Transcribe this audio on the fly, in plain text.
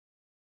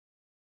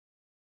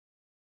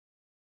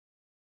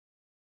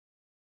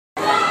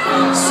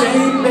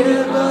Same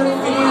bed, but it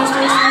feels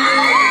just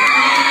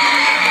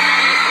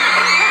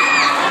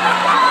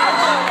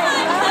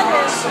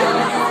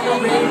on the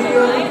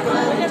radio,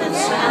 but it don't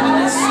sound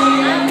the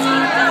same.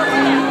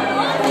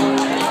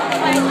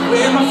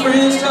 When my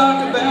friends talk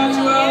about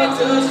you, all it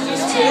does is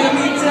just tear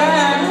me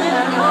down.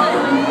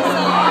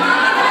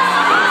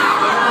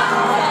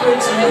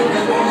 Breaks me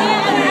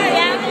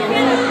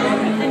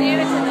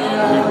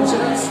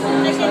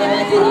just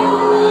like you.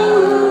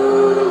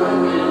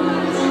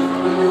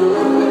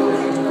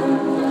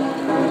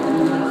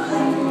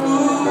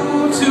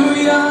 Too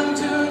young,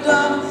 too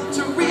dumb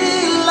to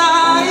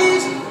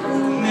realize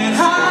that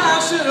I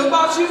should have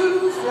bought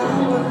you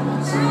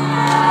flowers.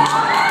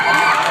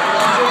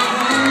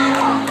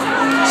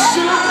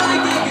 Should have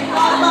given you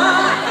all my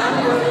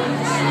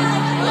hours.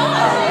 I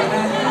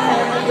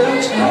had the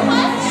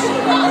chance.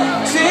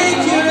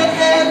 Take you to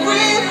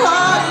every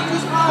party,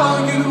 'cause all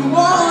you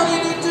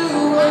wanted to do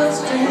was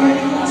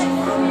dance.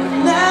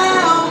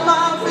 Now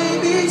my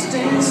baby's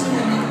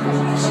dancing.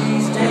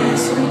 She's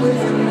dancing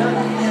with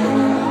another man.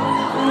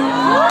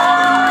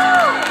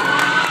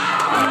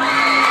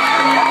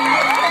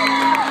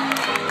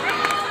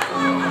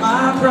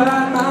 My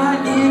pride, my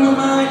ego,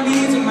 my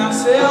needs, and my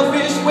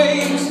selfish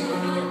ways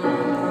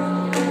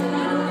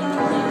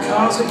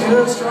cause a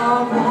good,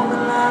 strong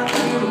woman like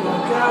you to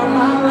walk out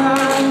my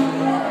life.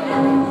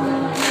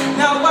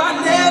 Now I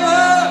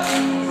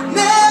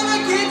never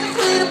get to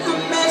clean up the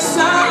mess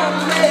I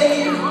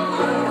made,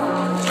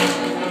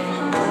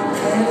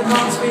 and it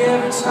haunts me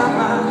every time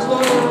I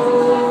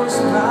close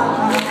my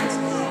eyes.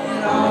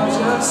 It all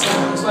just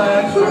sounds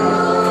like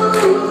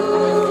ooh.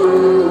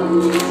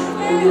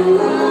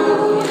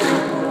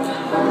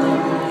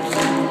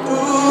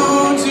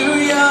 Too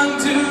young,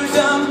 too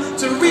dumb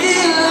to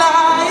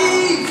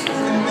realize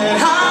that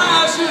I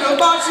should have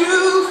bought you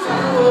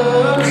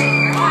flowers.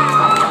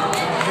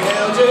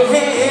 Held your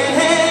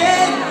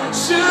hand,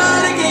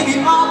 should have gave you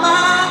all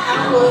my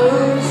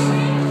hours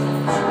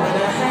when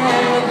I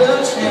had the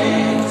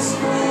chance.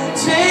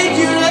 Take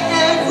you to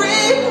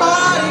every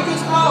party,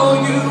 'cause all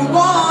you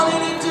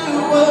wanted to do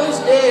was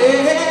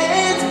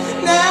dance.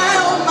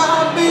 Now my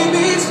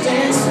baby's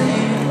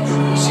dancing,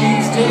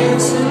 she's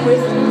dancing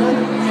with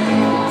another man.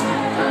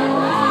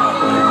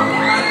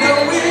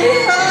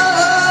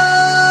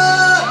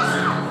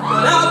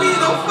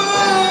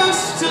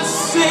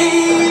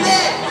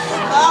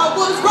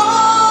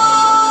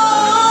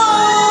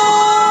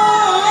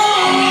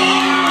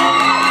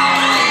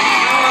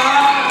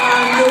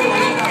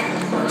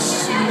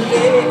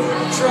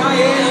 Try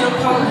and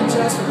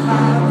apologize for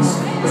my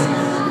mistakes,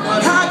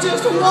 but I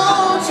just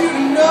want you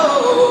to know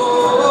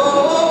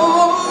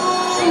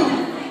I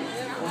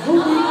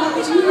hope you got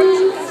you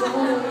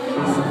from.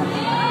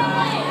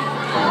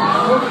 I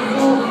hope you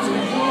hold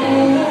your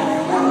hand,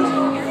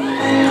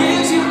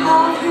 gives you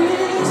all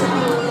his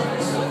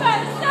words.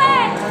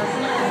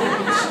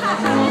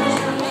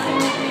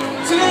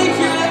 Take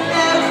you to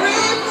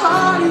every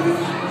party,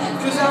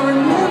 'cause I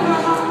remember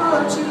how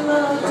much you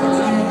loved to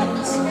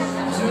dance.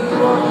 Do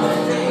all the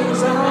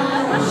things I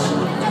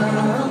should have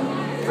done.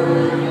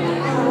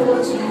 I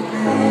was your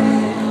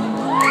man.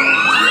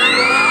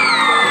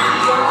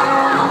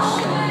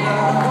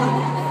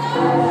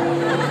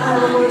 I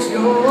was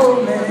your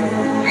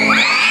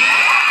man.